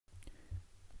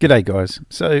G'day guys,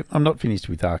 so I'm not finished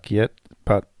with Ark yet,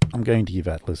 but I'm going to give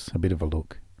Atlas a bit of a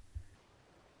look.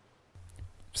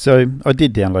 So I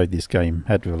did download this game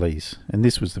at release, and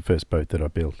this was the first boat that I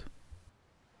built.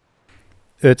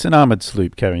 It's an armoured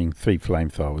sloop carrying 3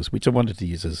 flamethrowers, which I wanted to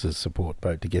use as a support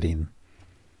boat to get in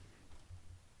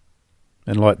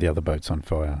and light the other boats on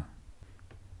fire.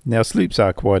 Now sloops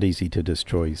are quite easy to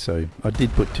destroy, so I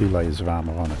did put 2 layers of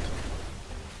armour on it.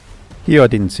 Here I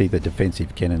didn't see the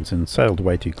defensive cannons and sailed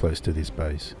way too close to this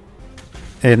base.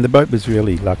 And the boat was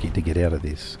really lucky to get out of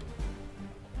this.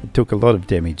 It took a lot of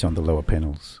damage on the lower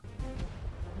panels.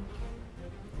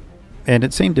 And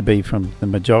it seemed to be from the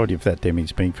majority of that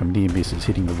damage being from near misses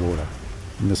hitting the water,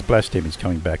 and the splash damage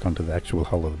coming back onto the actual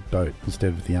hull of the boat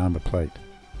instead of the armour plate.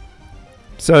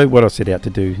 So what I set out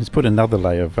to do is put another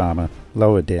layer of armour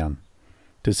lower down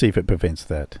to see if it prevents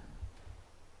that.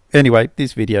 Anyway,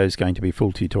 this video is going to be a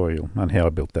full tutorial on how I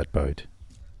built that boat.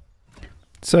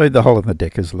 So the hull of the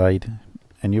deck is laid,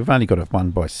 and you've only got a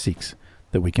 1x6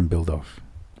 that we can build off.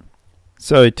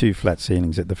 So 2 flat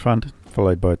ceilings at the front,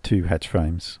 followed by 2 hatch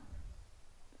frames.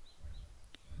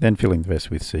 Then filling the rest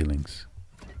with ceilings.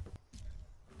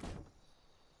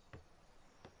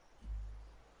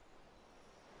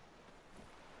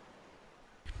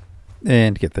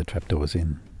 And get the trapdoors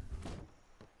in.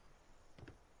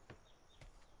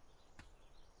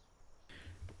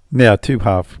 Now 2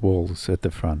 half walls at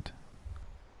the front.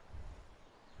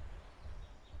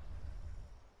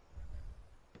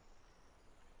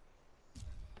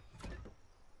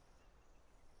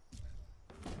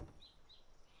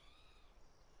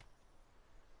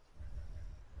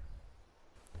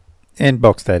 And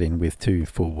box that in with 2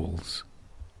 full walls.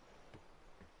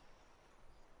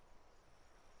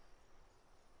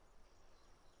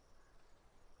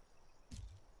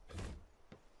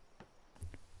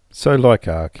 So like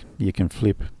Ark, you can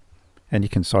flip and you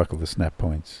can cycle the snap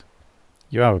points.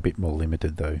 You are a bit more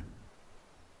limited though.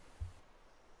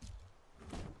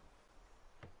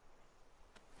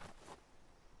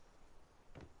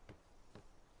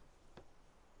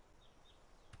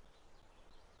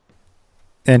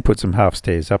 And put some half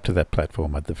stairs up to that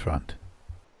platform at the front.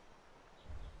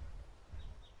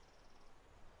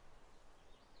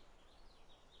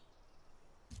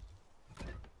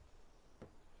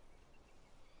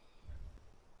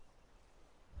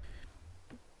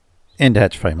 And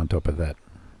hatch frame on top of that.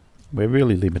 We're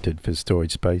really limited for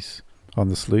storage space on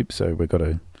the sloop, so we've got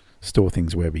to store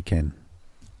things where we can.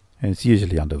 And it's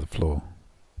usually under the floor.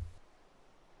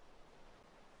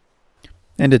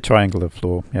 And a triangular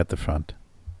floor out the front.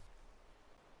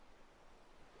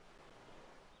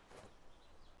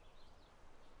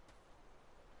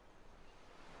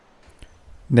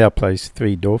 Now place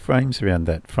 3 door frames around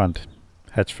that front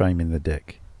hatch frame in the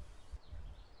deck.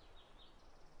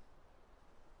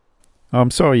 I'm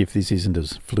sorry if this isn't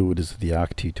as fluid as the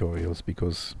Ark tutorials,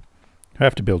 because I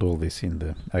have to build all this in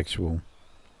the actual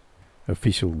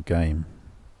official game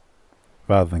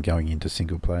rather than going into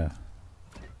single player.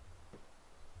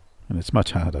 And it's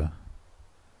much harder.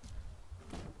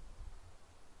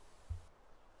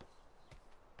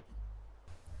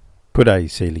 Put a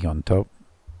ceiling on top.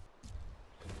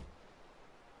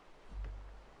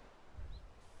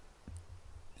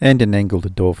 And an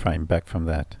angled door frame back from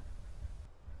that.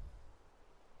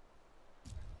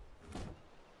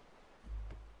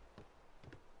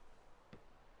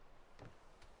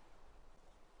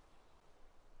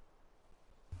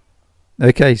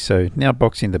 Okay, so now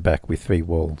box in the back with 3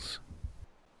 walls.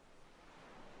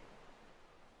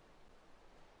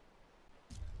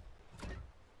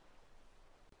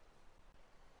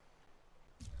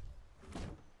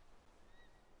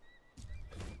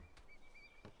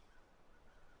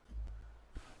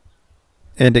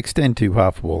 And extend 2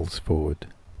 half walls forward.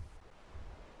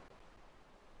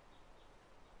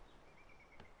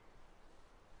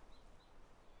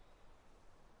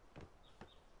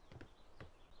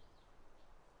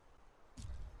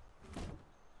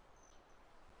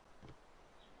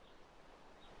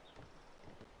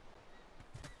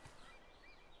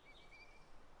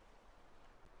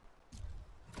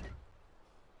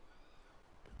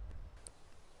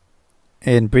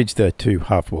 And bridge the 2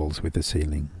 half walls with the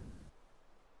ceiling.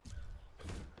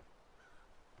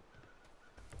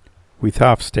 With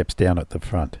half steps down at the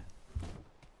front.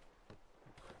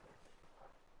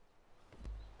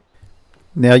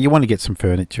 Now you want to get some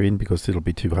furniture in because it'll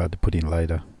be too hard to put in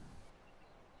later.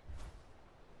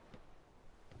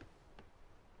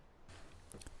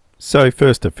 So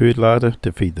first a food larder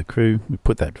to feed the crew. We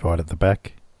put that right at the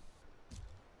back.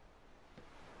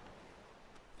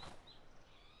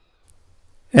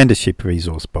 And a ship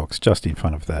resource box just in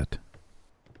front of that.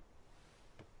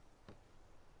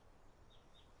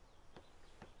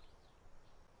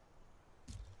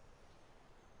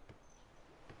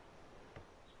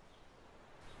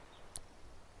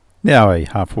 Now a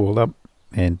half wall up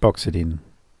and box it in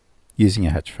using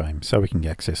a hatch frame so we can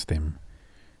access them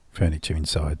furniture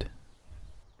inside.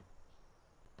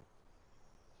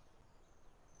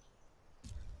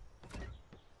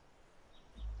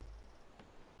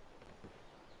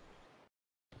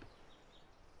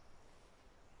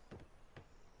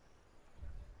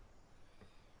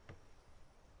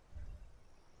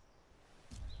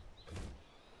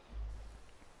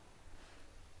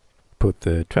 Put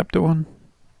the trapdoor on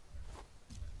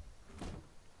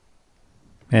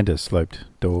and a sloped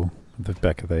door at the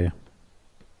back of there.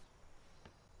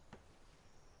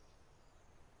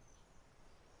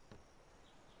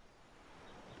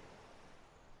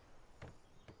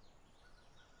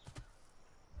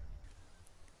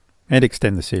 And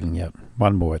extend the ceiling out,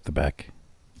 one more at the back.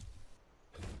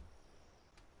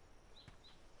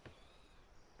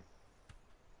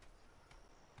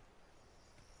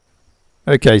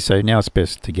 Okay, so now it's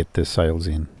best to get the sails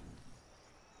in.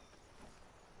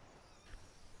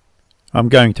 I'm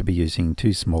going to be using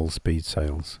 2 small speed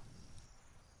sails.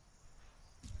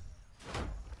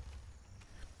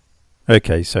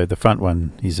 Okay, so the front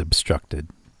one is obstructed.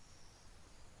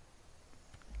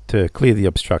 To clear the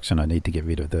obstruction, I need to get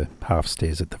rid of the half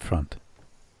stairs at the front.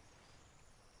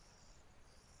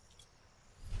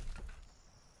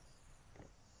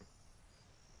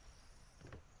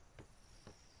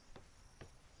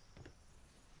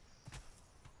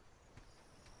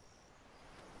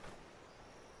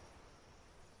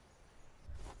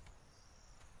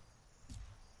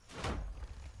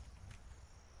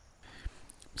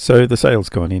 So the sail's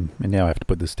gone in, and now I have to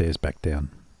put the stairs back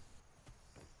down.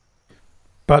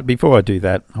 But before I do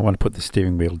that, I want to put the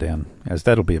steering wheel down, as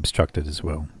that'll be obstructed as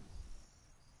well.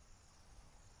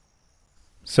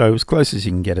 So as close as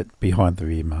you can get it behind the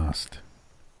rear mast.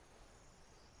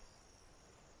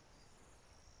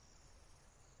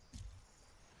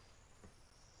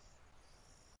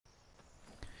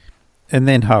 And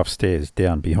then half stairs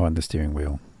down behind the steering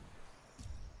wheel.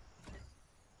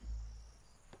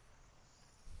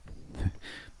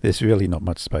 There's really not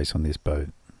much space on this boat.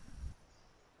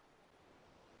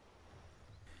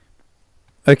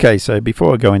 Okay, so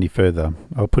before I go any further,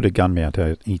 I'll put a gun mount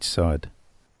out each side.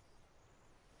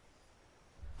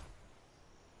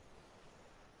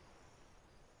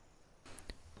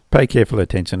 Pay careful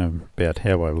attention about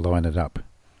how I line it up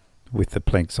with the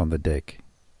planks on the deck.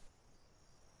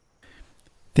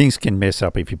 Things can mess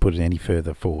up if you put it any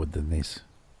further forward than this.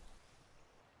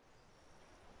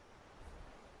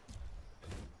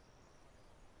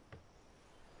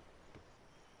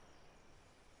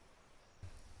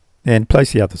 And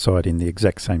place the other side in the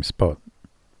exact same spot,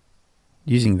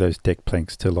 using those deck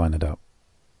planks to line it up.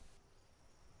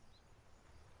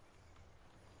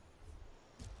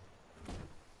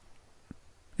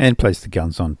 And place the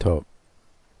guns on top.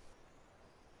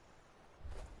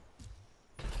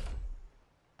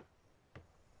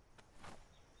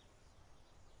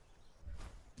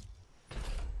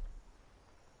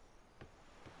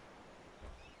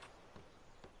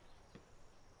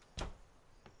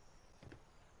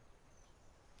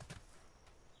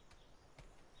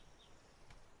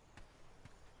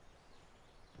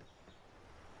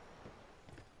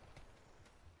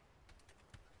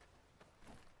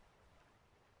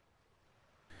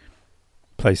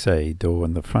 Place a door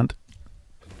in the front.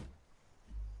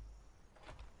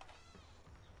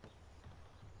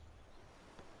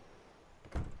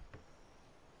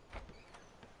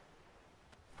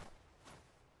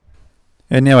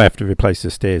 And now I have to replace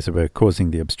the stairs that were causing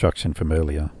the obstruction from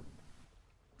earlier.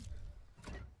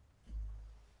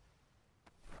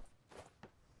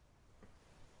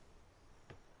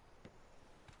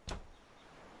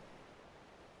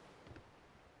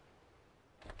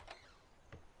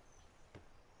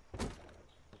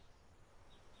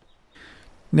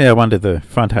 Now under the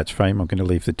front hatch frame I'm going to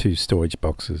leave the 2 storage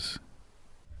boxes.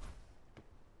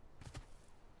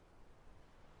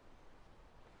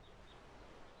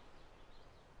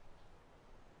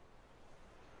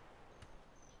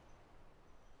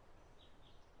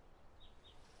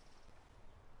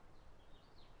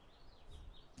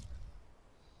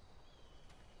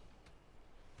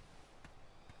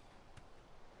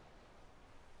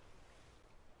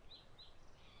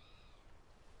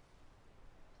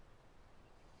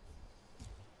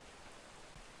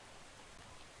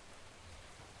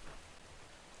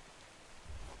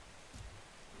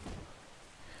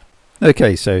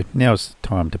 Okay, so now it's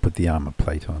time to put the armour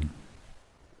plate on.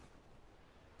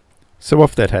 So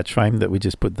off that hatch frame that we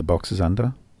just put the boxes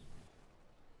under,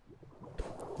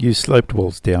 use sloped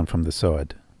walls down from the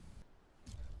side.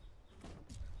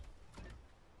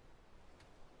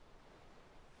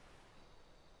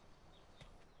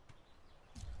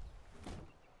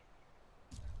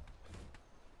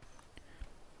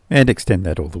 and extend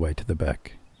that all the way to the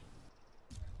back.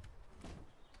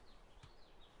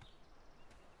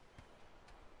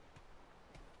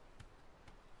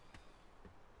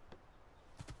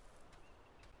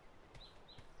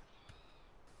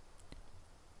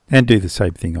 And do the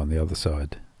same thing on the other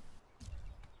side.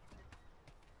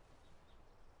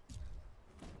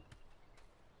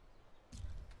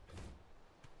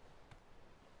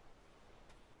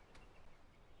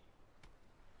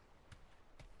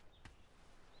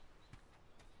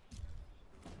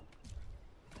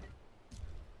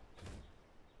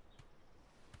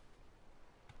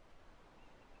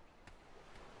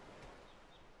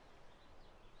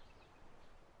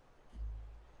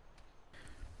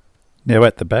 Now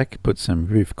at the back, put some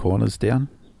roof corners down.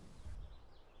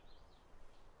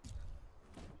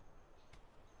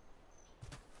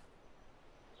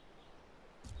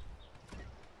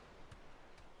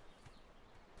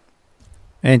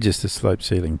 And just a slope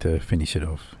ceiling to finish it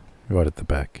off, right at the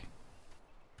back.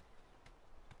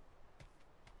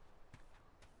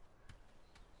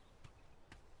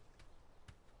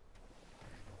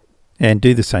 And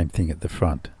do the same thing at the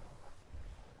front.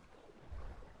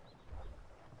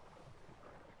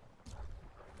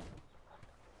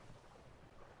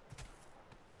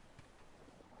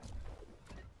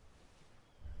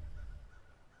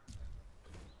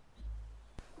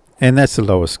 And that's the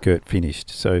lower skirt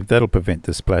finished, so that'll prevent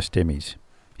the splash damage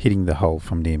hitting the hull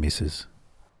from near misses.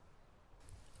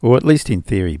 Or at least in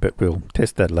theory, but we'll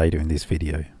test that later in this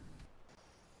video.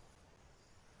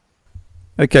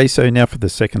 Okay, so now for the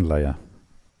second layer.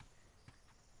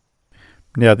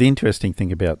 Now the interesting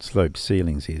thing about sloped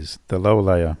ceilings is the lower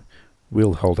layer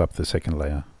will hold up the second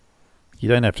layer. You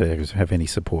don't have to have any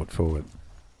support for it.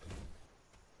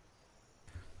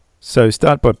 So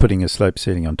start by putting a slope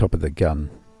ceiling on top of the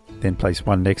gun. Then place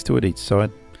one next to it each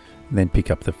side, and then pick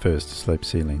up the first slope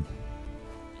ceiling.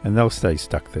 And they'll stay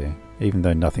stuck there, even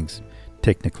though nothing's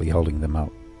technically holding them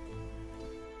up.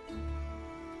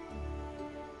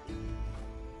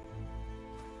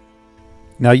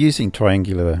 Now using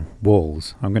triangular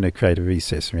walls, I'm going to create a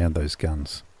recess around those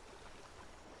guns.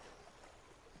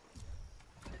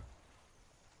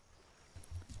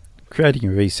 Creating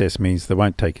a recess means they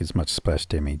won't take as much splash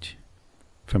damage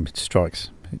from strikes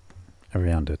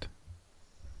around it.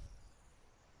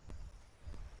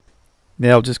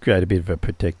 Now I'll just create a bit of a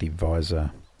protective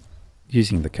visor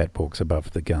using the catwalks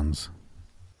above the guns.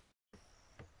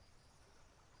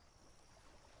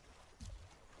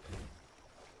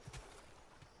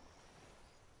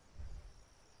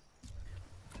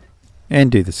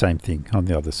 And do the same thing on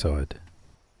the other side.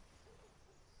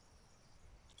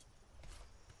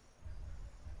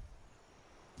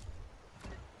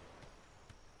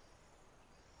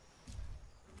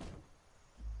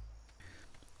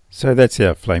 So that's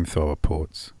our flamethrower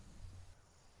ports.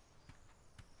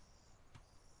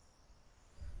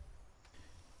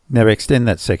 Now extend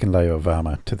that second layer of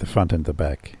armour to the front and the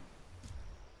back.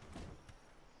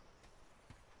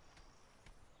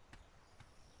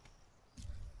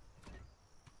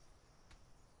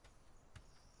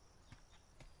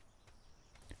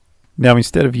 Now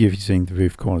instead of using the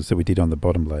roof corners that we did on the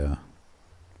bottom layer,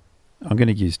 I'm going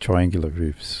to use triangular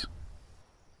roofs.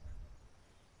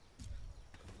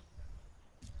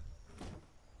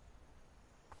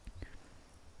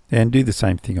 And do the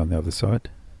same thing on the other side.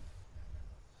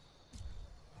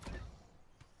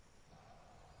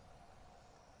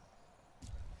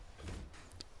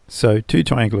 So 2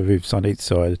 triangular roofs on each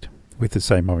side with the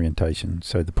same orientation,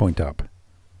 so the point up.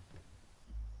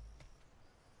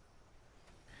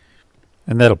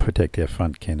 And that'll protect our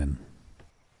front cannon.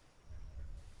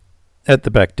 At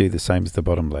the back do the same as the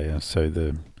bottom layer, so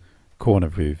the corner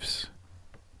roofs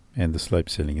and the slope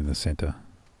ceiling in the centre.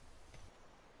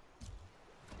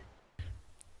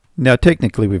 Now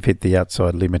technically we've hit the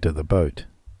outside limit of the boat.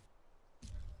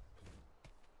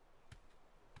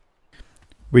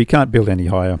 We can't build any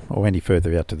higher or any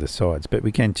further out to the sides, but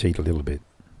we can cheat a little bit.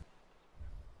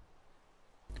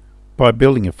 By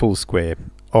building a full square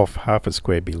off half a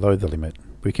square below the limit,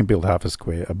 we can build half a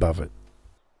square above it.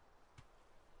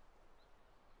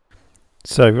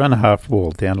 So run a half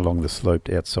wall down along the sloped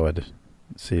outside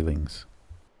ceilings.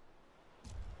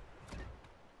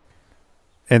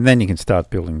 And then you can start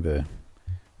building the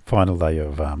final layer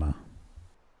of armour.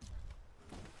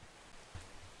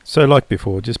 So like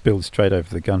before, just build straight over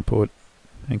the gun port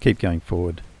and keep going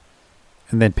forward,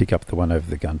 and then pick up the one over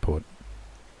the gun port.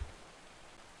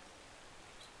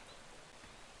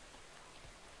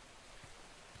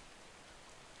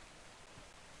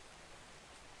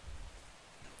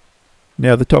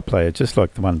 Now the top layer, just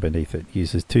like the one beneath it,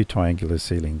 uses 2 triangular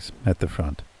ceilings at the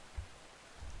front.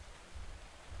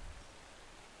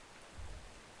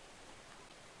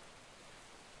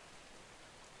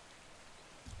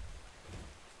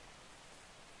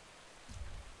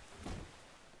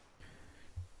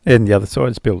 And the other side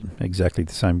is built exactly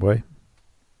the same way.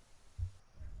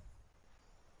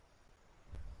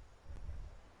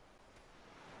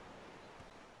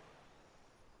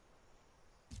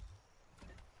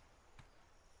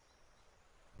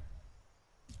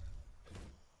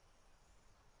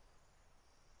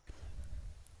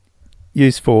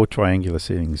 Use 4 triangular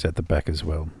ceilings at the back as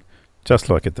well, just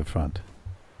like at the front.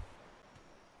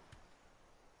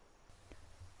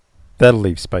 That'll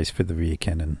leave space for the rear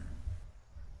cannon.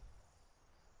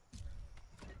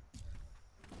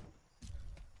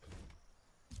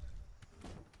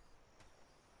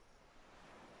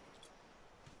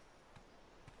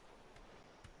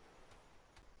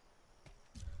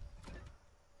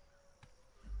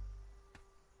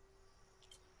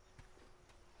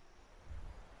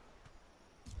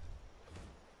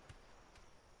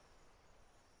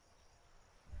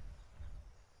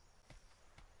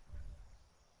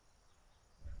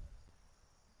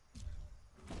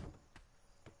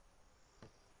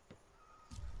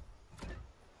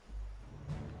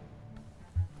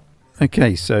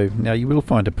 Okay, so now you will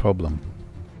find a problem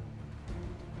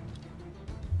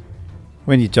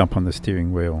when you jump on the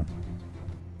steering wheel.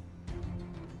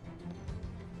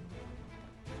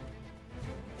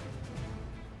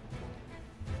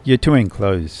 You're too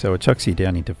enclosed, so it chucks you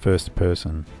down into first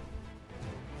person.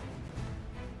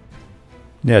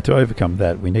 Now to overcome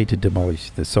that, we need to demolish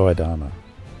the side armour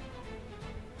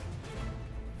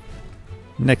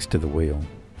next to the wheel.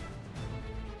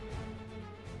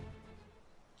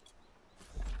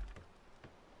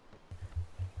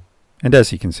 And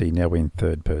as you can see, now we're in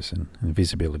third person and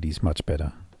visibility is much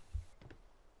better.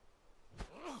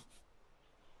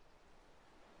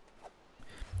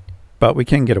 But we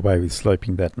can get away with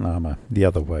sloping that armour the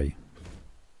other way.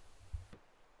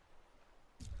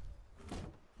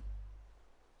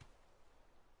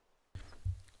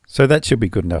 So that should be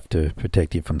good enough to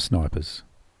protect you from snipers.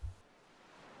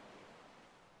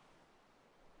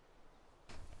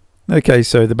 Okay,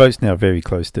 so the boat's now very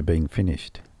close to being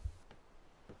finished.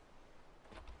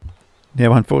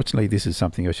 Now unfortunately this is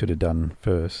something I should have done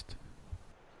first.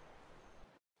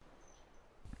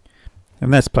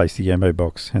 And that's place the ammo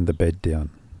box and the bed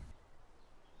down.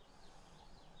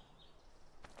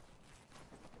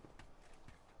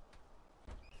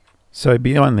 So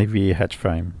behind the rear hatch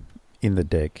frame in the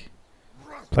deck,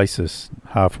 place this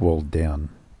half wall down.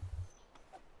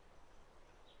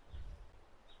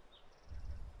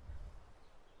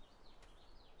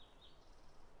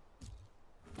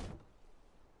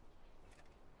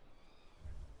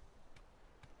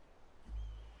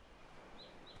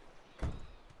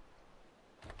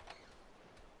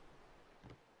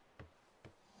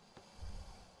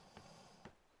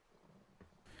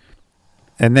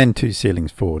 And then 2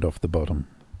 ceilings forward off the bottom.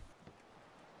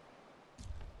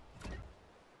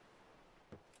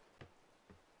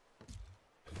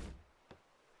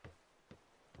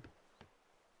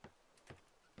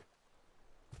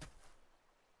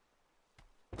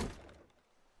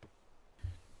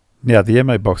 Now the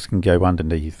ammo box can go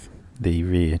underneath the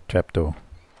rear trapdoor.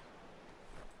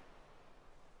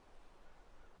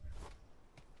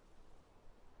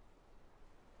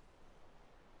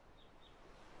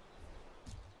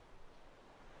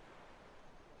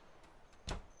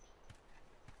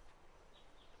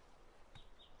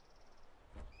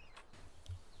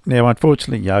 Now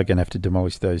unfortunately you are going to have to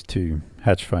demolish those 2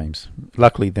 hatch frames.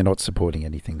 Luckily they're not supporting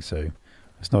anything, so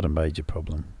it's not a major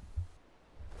problem.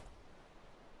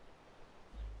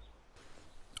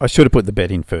 I should have put the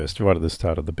bed in first, right at the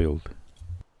start of the build,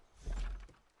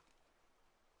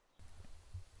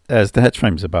 as the hatch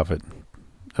frames above it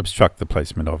obstruct the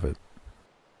placement of it.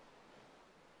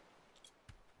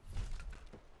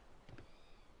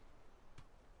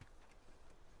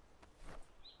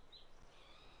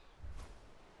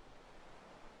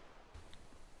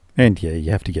 And yeah, you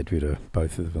have to get rid of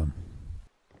both of them.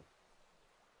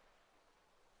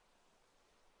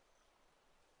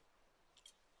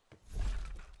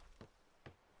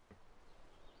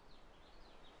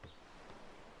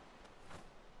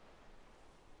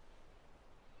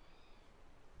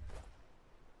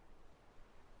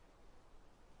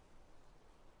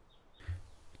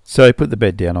 So put the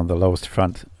bed down on the lowest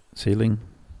front ceiling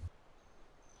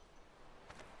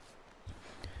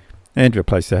and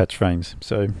replace the hatch frames.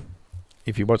 So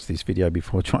if you watch this video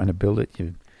before trying to build it,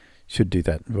 you should do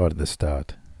that right at the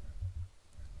start,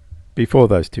 before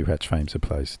those 2 hatch frames are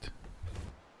placed.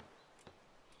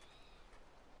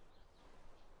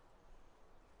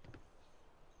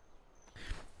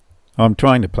 I'm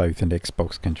trying to play with an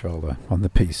Xbox controller on the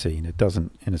PC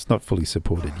and it's not fully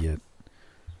supported yet.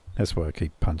 That's why I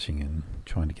keep punching and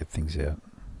trying to get things out.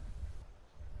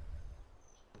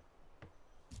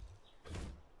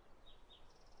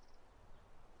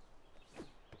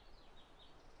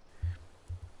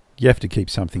 You have to keep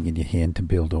something in your hand to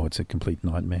build or it's a complete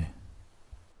nightmare.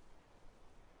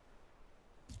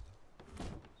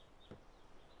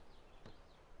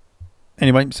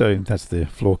 Anyway, so that's the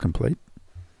floor complete.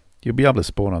 You'll be able to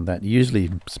spawn on that. You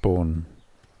usually spawn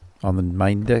on the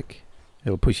main deck.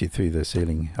 It'll push you through the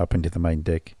ceiling up into the main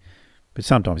deck. But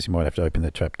sometimes you might have to open the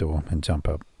trapdoor and jump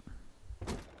up.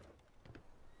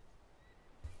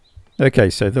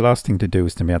 Okay, so the last thing to do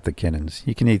is to mount the cannons.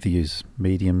 You can either use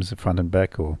mediums front and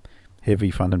back or heavy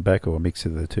front and back or a mix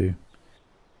of the two.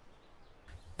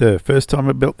 The first time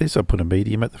I built this I put a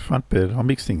medium at the front, but I'll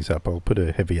mix things up. I'll put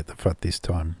a heavy at the front this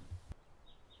time.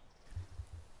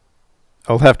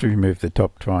 I'll have to remove the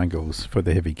top triangles for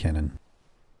the heavy cannon.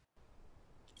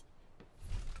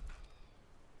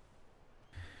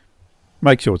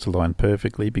 Make sure it's aligned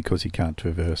perfectly because you can't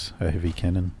traverse a heavy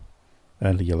cannon,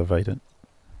 only elevate it.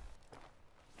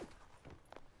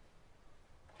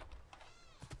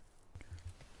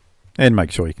 And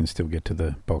make sure you can still get to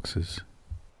the boxes.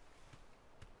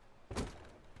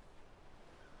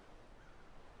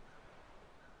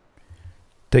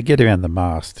 To get around the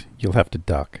mast, you'll have to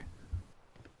duck.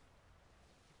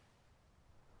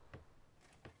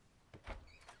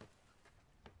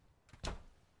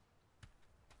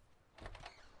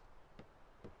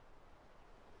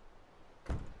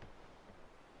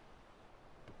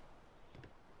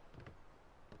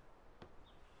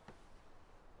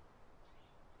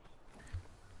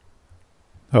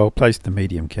 I'll place the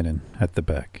medium cannon at the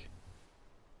back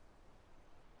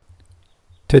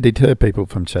to deter people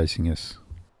from chasing us.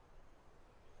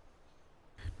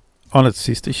 On its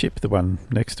sister ship, the one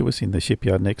next to us, in the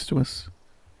shipyard next to us,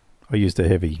 I used a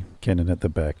heavy cannon at the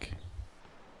back.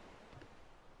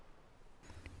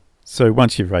 So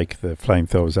once you rake the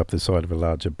flamethrowers up the side of a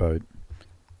larger boat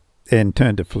and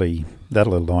turn to flee,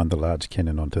 that'll align the large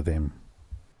cannon onto them.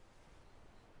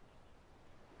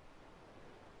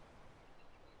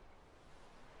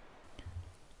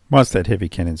 Once that heavy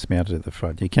cannon's mounted at the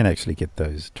front, you can actually get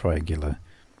those triangular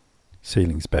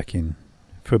ceilings back in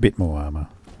for a bit more armour.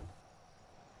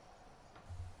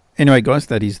 Anyway guys,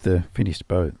 that is the finished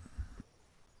boat.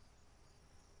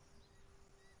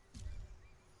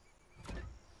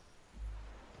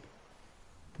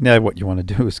 Now what you want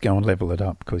to do is go and level it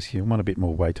up because you want a bit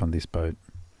more weight on this boat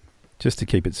just to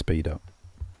keep its speed up.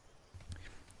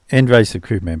 And raise the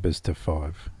crew members to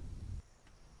 5.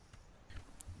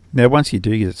 Now once you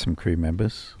do get some crew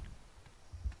members,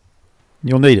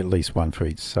 you'll need at least one for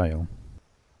each sail.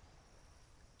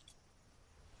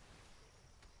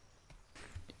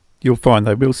 You'll find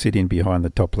they will sit in behind the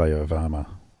top layer of armour.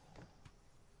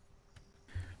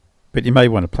 But you may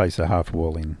want to place a half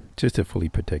wall in just to fully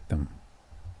protect them.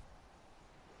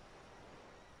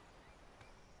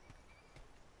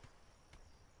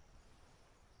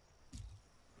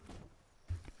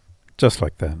 Just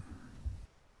like that.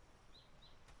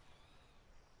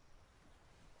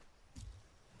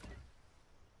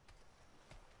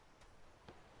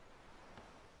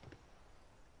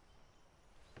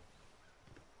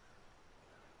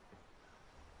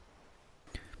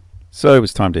 So it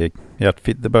was time to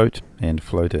outfit the boat and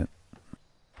float it.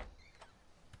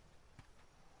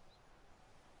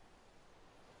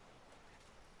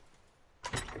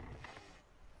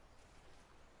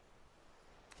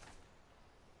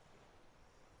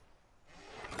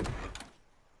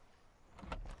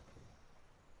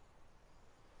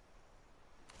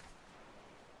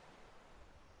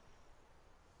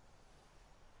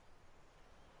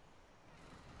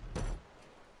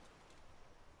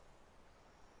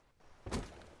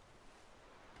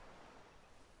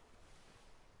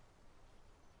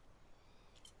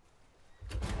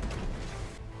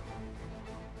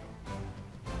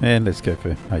 And let's go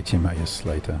for HMAS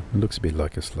Slater. It looks a bit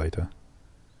like a Slater.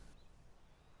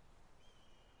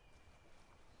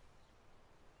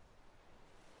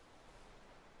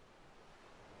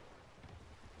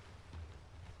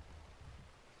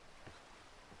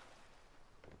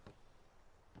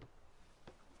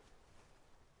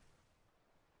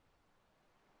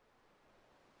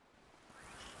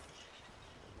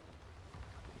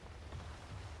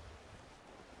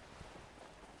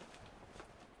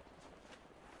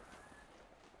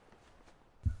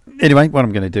 Anyway, what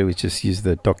I'm going to do is just use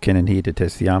the dock cannon here to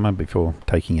test the armour before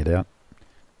taking it out.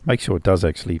 Make sure it does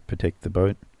actually protect the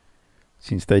boat,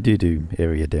 since they do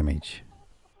area damage.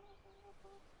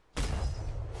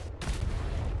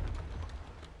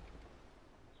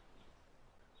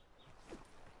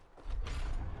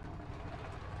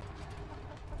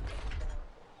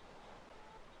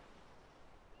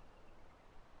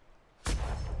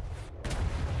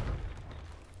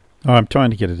 I'm trying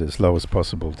to get it as low as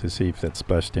possible to see if that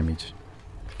splash damage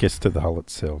gets to the hull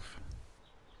itself.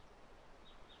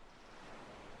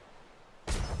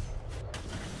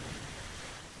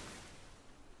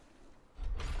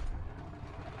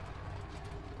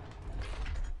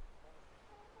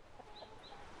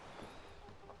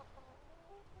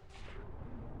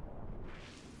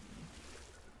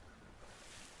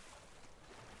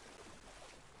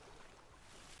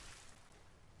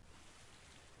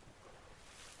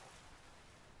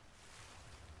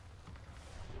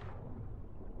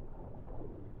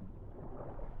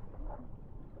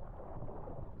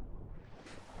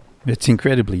 It's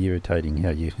incredibly irritating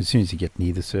how as soon as you get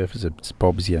near the surface, it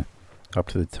bobs you up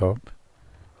to the top.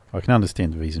 I can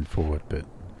understand the reason for it, but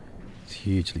it's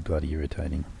hugely bloody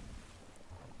irritating.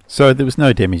 So there was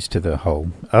no damage to the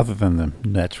hull, other than the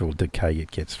natural decay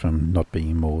it gets from not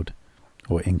being moored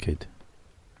or anchored,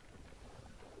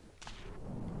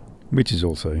 which is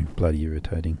also bloody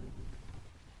irritating.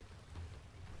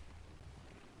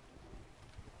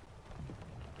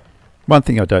 One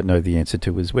thing I don't know the answer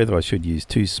to is whether I should use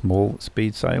 2 small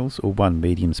speed sails or 1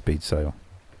 medium speed sail.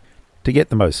 To get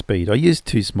the most speed, I used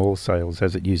 2 small sails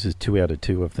as it uses 2 out of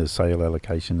 2 of the sail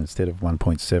allocation instead of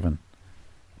 1.7.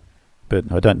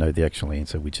 But I don't know the actual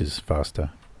answer, which is faster.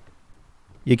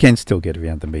 You can still get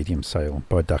around the medium sail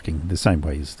by ducking the same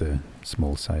way as the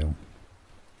small sail.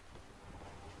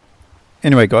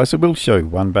 Anyway guys, I will show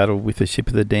one battle with the Ship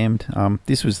of the Damned.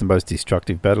 This was the most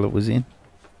destructive battle it was in.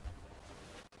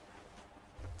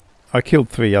 I killed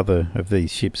 3 other of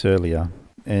these ships earlier,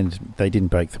 and they didn't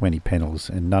break through any panels,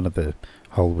 and none of the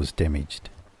hull was damaged.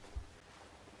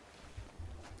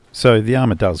 So the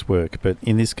armour does work, but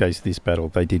in this case, this battle,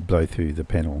 they did blow through the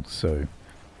panel, so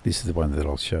this is the one that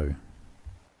I'll show.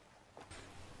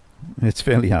 It's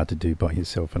fairly hard to do by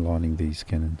yourself aligning these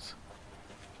cannons.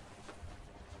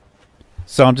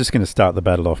 So I'm just going to start the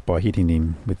battle off by hitting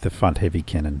him with the front heavy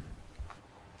cannon.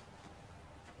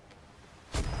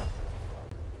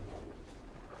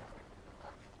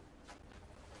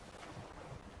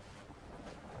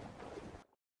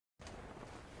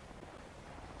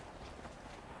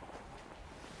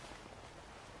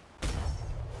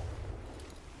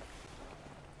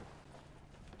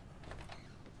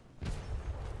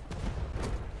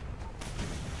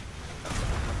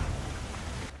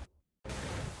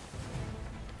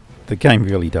 The game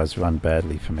really does run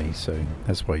badly for me, so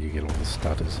that's why you get all the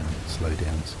stutters and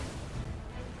slowdowns.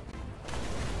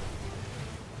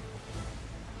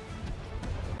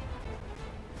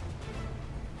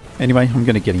 Anyway, I'm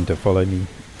going to get him to follow me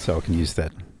so I can use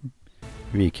that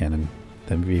rear cannon,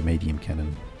 the rear medium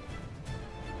cannon.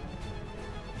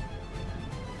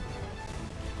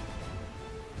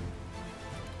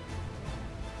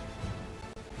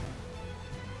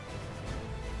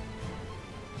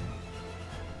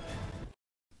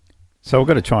 So I've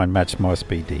got to try and match my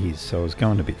speed to his, so I was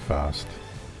going a bit fast.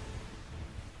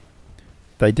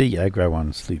 They de-aggro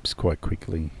on sloops quite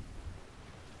quickly.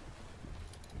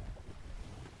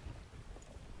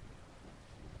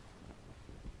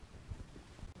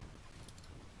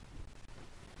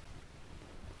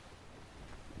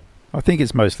 I think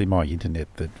it's mostly my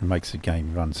internet that makes the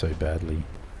game run so badly,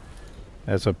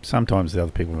 as sometimes the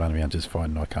other people run around just fine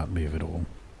and I can't move at all.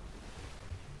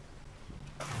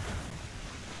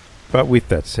 But with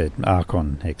that said, Arc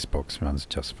on Xbox runs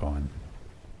just fine.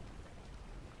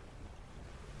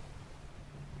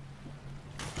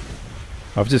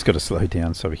 I've just got to slow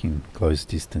down so we can close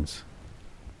distance.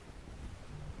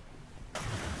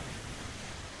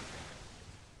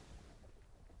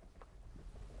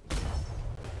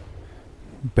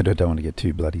 But I don't want to get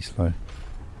too bloody slow.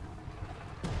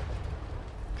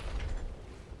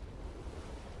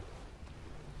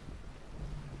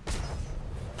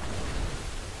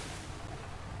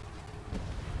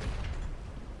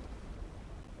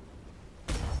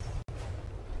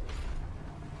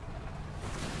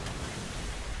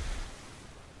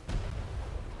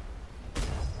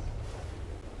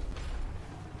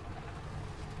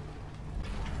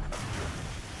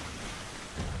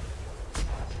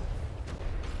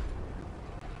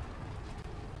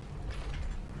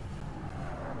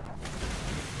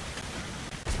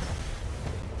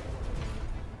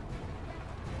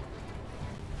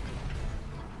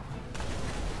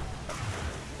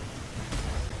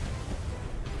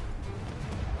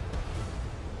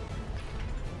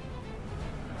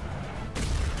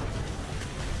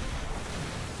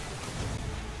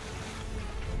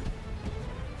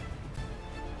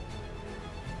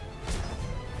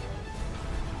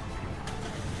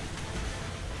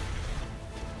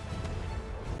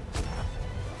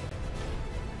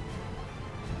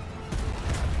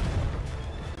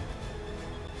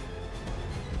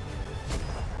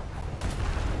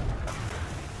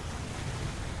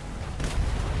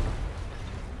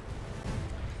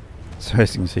 So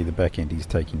as you can see, the back end is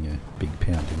taking a big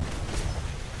pounding.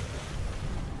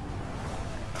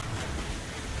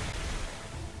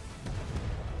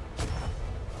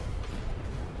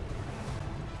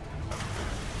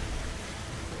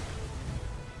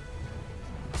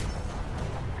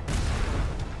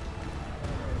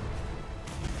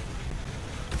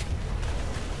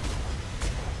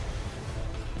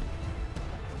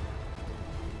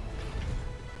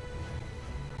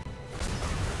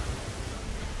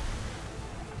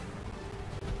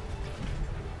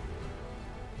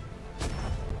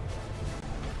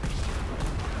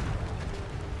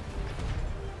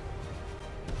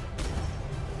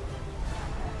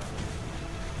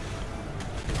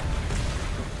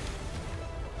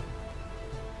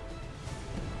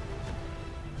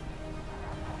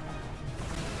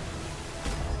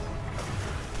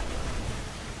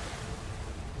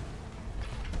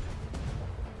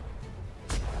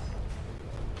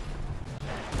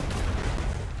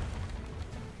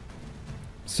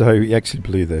 So he actually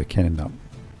blew the cannon up,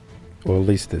 or at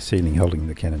least the ceiling holding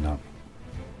the cannon up.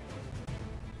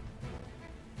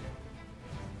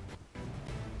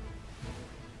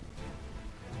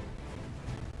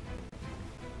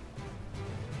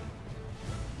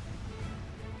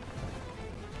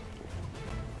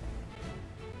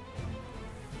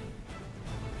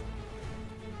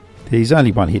 He's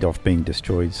only one hit off being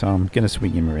destroyed, so I'm going to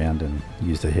swing him around and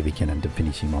use the heavy cannon to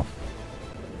finish him off.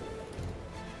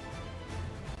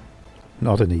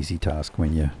 Not an easy task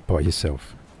when you're by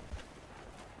yourself.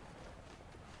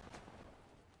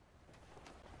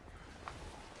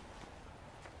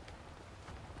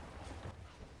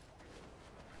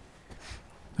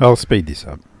 I'll speed this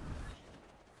up.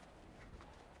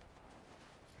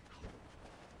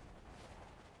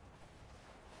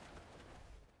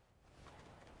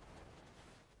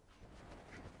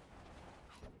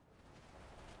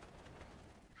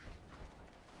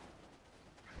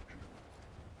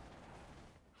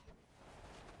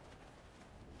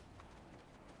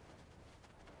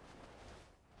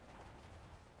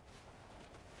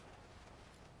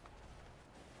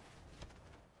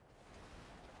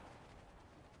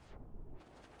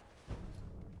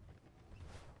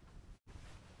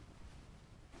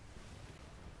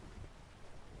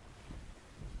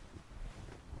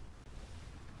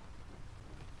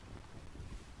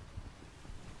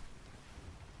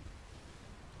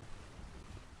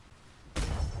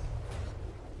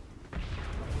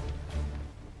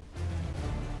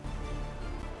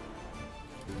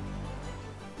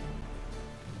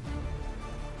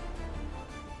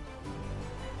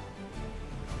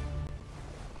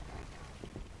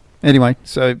 Anyway,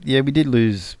 so yeah, we did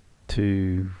lose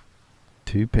two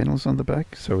panels on the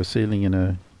back. So a ceiling and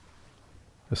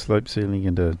a slope ceiling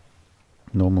and a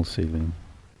normal ceiling.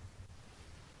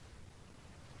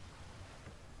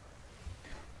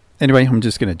 Anyway, I'm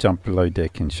just going to jump below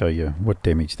deck and show you what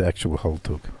damage the actual hull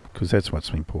took, because that's what's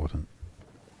important.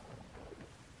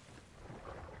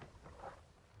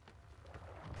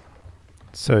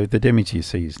 So the damage you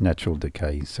see is natural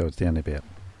decay, so it's down about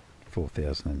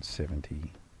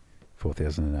 4,070.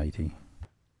 4,080.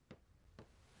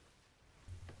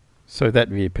 So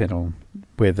that rear panel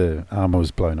where the armour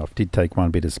was blown off did take one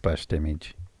bit of splash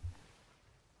damage.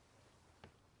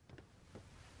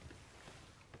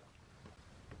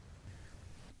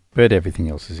 But everything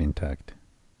else is intact.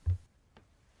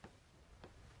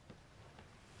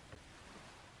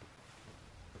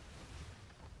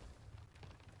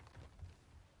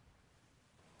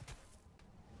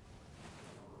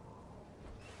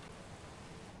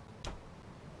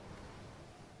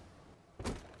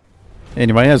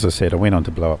 Anyway, as I said, I went on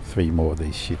to blow up 3 more of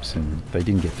these ships and they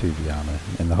didn't get through the armour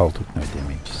and the hull took no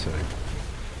damage, so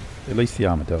at least the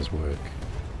armour does work.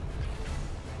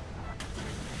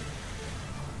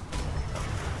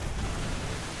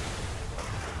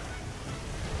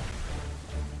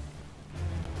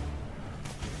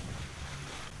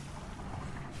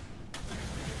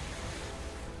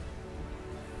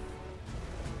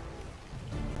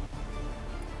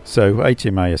 So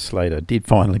HMAS Slater did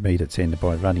finally meet its end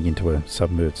by running into a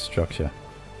submerged structure.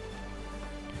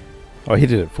 I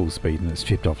hit it at full speed and it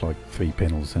stripped off like 3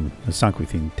 panels and it sunk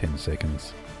within 10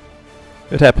 seconds.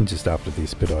 It happened just after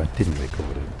this, but I didn't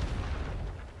record it,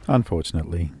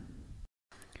 unfortunately.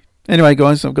 Anyway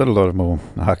guys, I've got a lot of more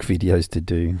ARC videos to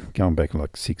do, going back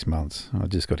like 6 months. I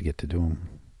just got to get to do them.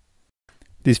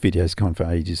 This video's gone for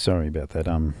ages, sorry about that.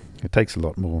 It takes a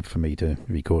lot more for me to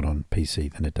record on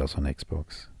PC than it does on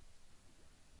Xbox.